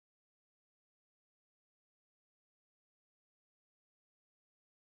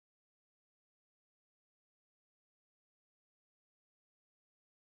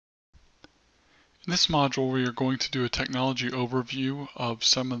In this module, we are going to do a technology overview of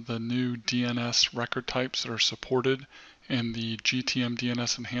some of the new DNS record types that are supported in the GTM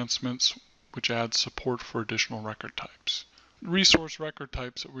DNS enhancements, which adds support for additional record types. Resource record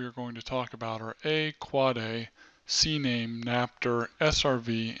types that we are going to talk about are A, Quad A, CNAME, NEPTR,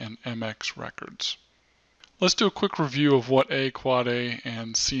 SRV, and MX records. Let's do a quick review of what A, Quad A,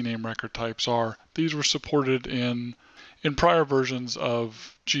 and CNAME record types are. These were supported in prior versions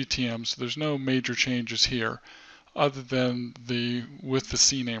of GTM, so there's no major changes here other than with the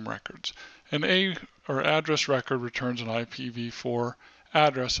CNAME records. An A or address record returns an IPv4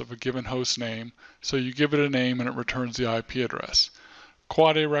 address of a given host name, so you give it a name and it returns the IP address.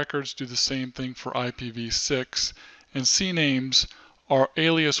 Quad A records do the same thing for IPv6, and CNAMEs are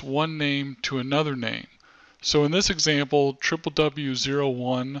alias one name to another name. So in this example,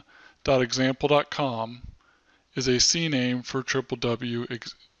 www.01.example.com is a CNAME for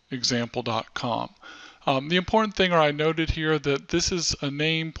www.example.com. The important thing I noted here that this is a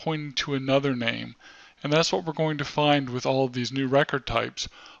name pointing to another name, and that's what we're going to find with all of these new record types,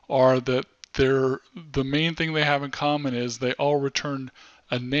 are that the main thing they have in common is they all return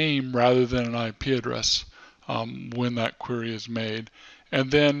a name rather than an IP address when that query is made.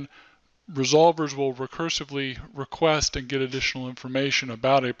 And then resolvers will recursively request and get additional information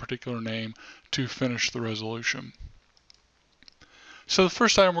about a particular name to finish the resolution. So the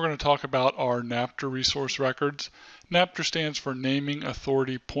first item we're going to talk about are NEPTR resource records. NEPTR stands for Naming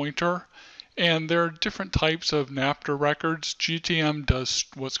Authority Pointer, and there are different types of NEPTR records. GTM does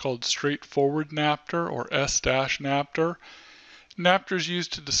what's called straightforward NEPTR or S-NEPTR. NEPTR is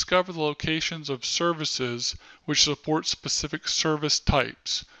used to discover the locations of services which support specific service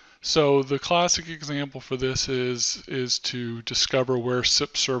types. So the classic example for this is to discover where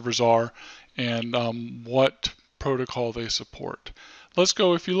SIP servers are and what protocol they support. Let's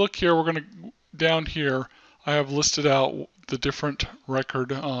go, if you look here, we're going to, down here, I have listed out the different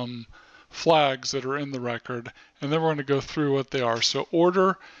record flags that are in the record, and then we're going to go through what they are. So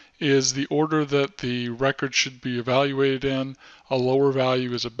order is the order that the record should be evaluated in. A lower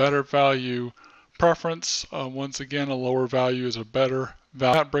value is a better value. Preference, once again, a lower value is a better value.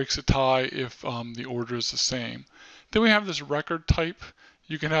 That breaks a tie if the order is the same. Then we have this record type.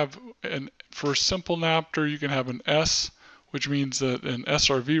 You can have, for simple NEPTR, you can have an S, which means that an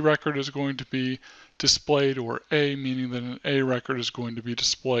SRV record is going to be displayed, or A, meaning that an A record is going to be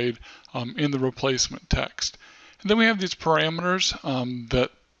displayed in the replacement text. And then we have these parameters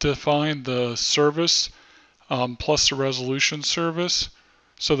that define the service plus the resolution service.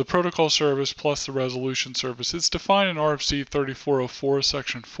 So the protocol service plus the resolution service. It's defined in RFC 3404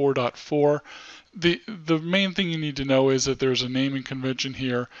 section 4.4. The main thing you need to know is that there's a naming convention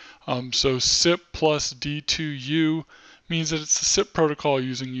here. So SIP plus D2U means that it's the SIP protocol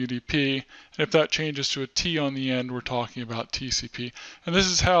using UDP. And if that changes to a T on the end, we're talking about TCP. And this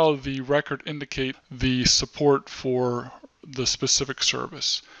is how the record indicates the support for the specific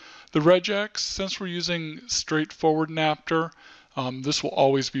service. The regex, since we're using straightforward NEPTR, this will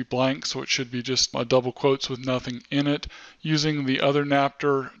always be blank, so it should be just double quotes with nothing in it. Using the other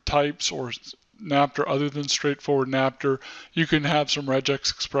NEPTR types or NEPTR other than straightforward NEPTR, you can have some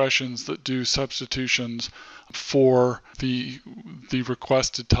regex expressions that do substitutions for the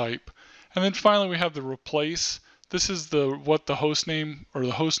requested type. And then finally we have the replace. This is what the host name or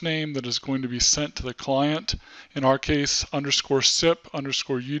the host name that is going to be sent to the client. In our case, _SIP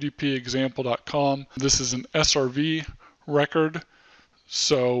 _UDP example.com. This is an SRV record.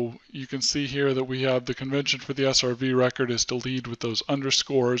 So you can see here that we have the convention for the SRV record is to lead with those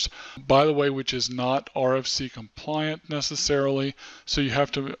underscores, by the way, which is not RFC compliant necessarily. So you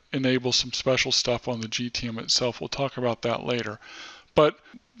have to enable some special stuff on the GTM itself. We'll talk about that later. But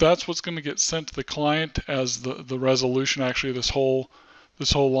that's what's going to get sent to the client as the resolution, actually this whole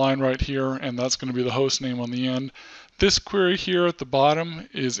line right here, and that's going to be the host name on the end. This query here at the bottom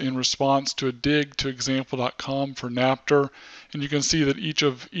is in response to a dig to example.com for NEPTR, and you can see that each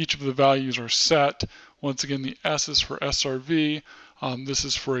of the values are set. Once again, the S is for SRV. This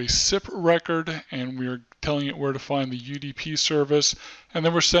is for a SIP record, and we are telling it where to find the UDP service. And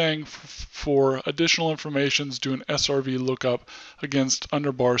then we're saying for additional information, do an SRV lookup against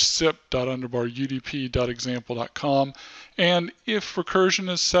 _SIP._UDP.example.com. And if recursion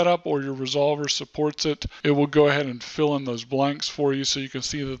is set up or your resolver supports it, it will go ahead and fill in those blanks for you. So you can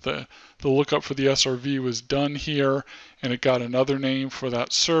see that the lookup for the SRV was done here, and it got another name for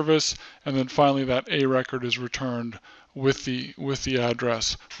that service. And then finally that A record is returned with the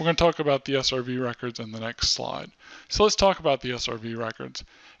address. We're going to talk about the SRV records in the next slide. So let's talk about the SRV records.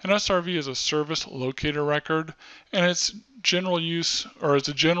 An SRV is a service locator record, and it's general use, or it's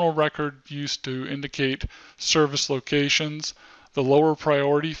a general record used to indicate service locations. The lower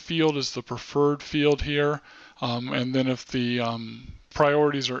priority field is the preferred field here, and then if the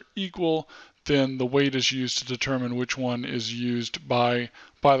priorities are equal, then the weight is used to determine which one is used by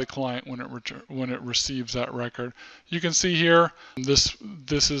the client when it receives that record. You can see here,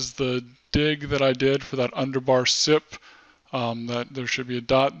 this is the dig that I did for that underbar SIP. That there should be a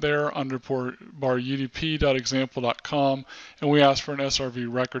dot there, underbar udp.example.com, and we asked for an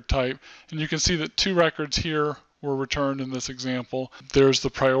SRV record type. And you can see that 2 records here were returned in this example. There's the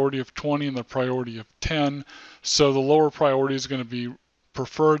priority of 20 and the priority of 10. So the lower priority is going to be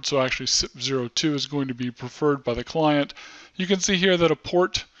preferred, so actually SIP02 is going to be preferred by the client. You can see here that a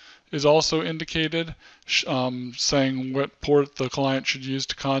port is also indicated, saying what port the client should use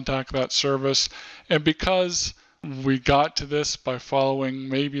to contact that service. And because we got to this by following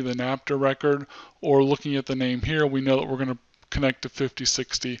maybe the NEPTR record or looking at the name here, we know that we're going to connect to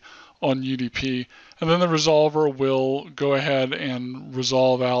 5060 on UDP. And then the resolver will go ahead and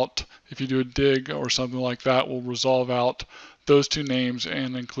resolve out, if you do a dig or something like that, will resolve out those 2 names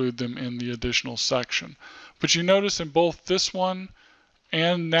and include them in the additional section. But you notice in both this one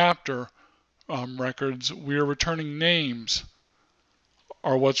and NEPTR records, we are returning names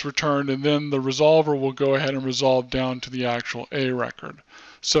are what's returned, and then the resolver will go ahead and resolve down to the actual A record.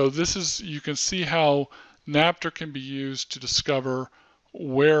 So this is, you can see how NEPTR can be used to discover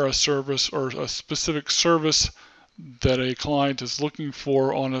where a service or a specific service that a client is looking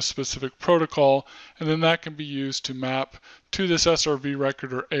for on a specific protocol, and then that can be used to map to this SRV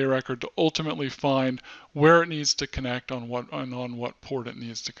record or A record to ultimately find where it needs to connect on what port it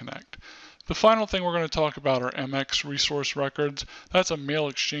needs to connect. The final thing we're going to talk about are MX resource records. That's a mail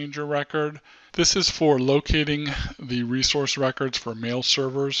exchanger record. This is for locating the resource records for mail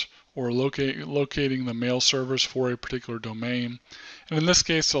servers, or locating the mail servers for a particular domain. And in this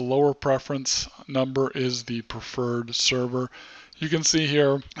case, the lower preference number is the preferred server. You can see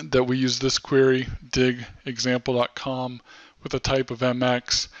here that we use this query, dig example.com, with a type of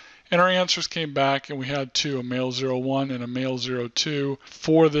MX. And our answers came back, and we had 2, a mail01 and a mail02.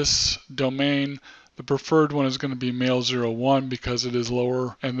 For this domain, the preferred one is going to be mail01 because it is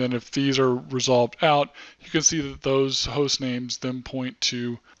lower. And then if these are resolved out, you can see that those host names then point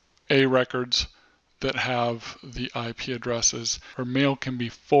to A records that have the IP addresses, or mail can be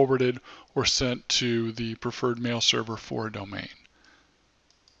forwarded or sent to the preferred mail server for a domain.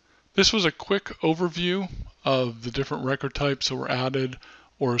 This was a quick overview of the different record types that were added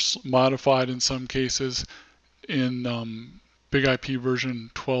or modified in some cases in Big IP version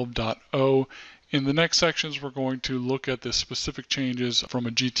 12.0. In the next sections, we're going to look at the specific changes from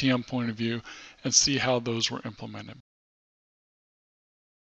a GTM point of view and see how those were implemented.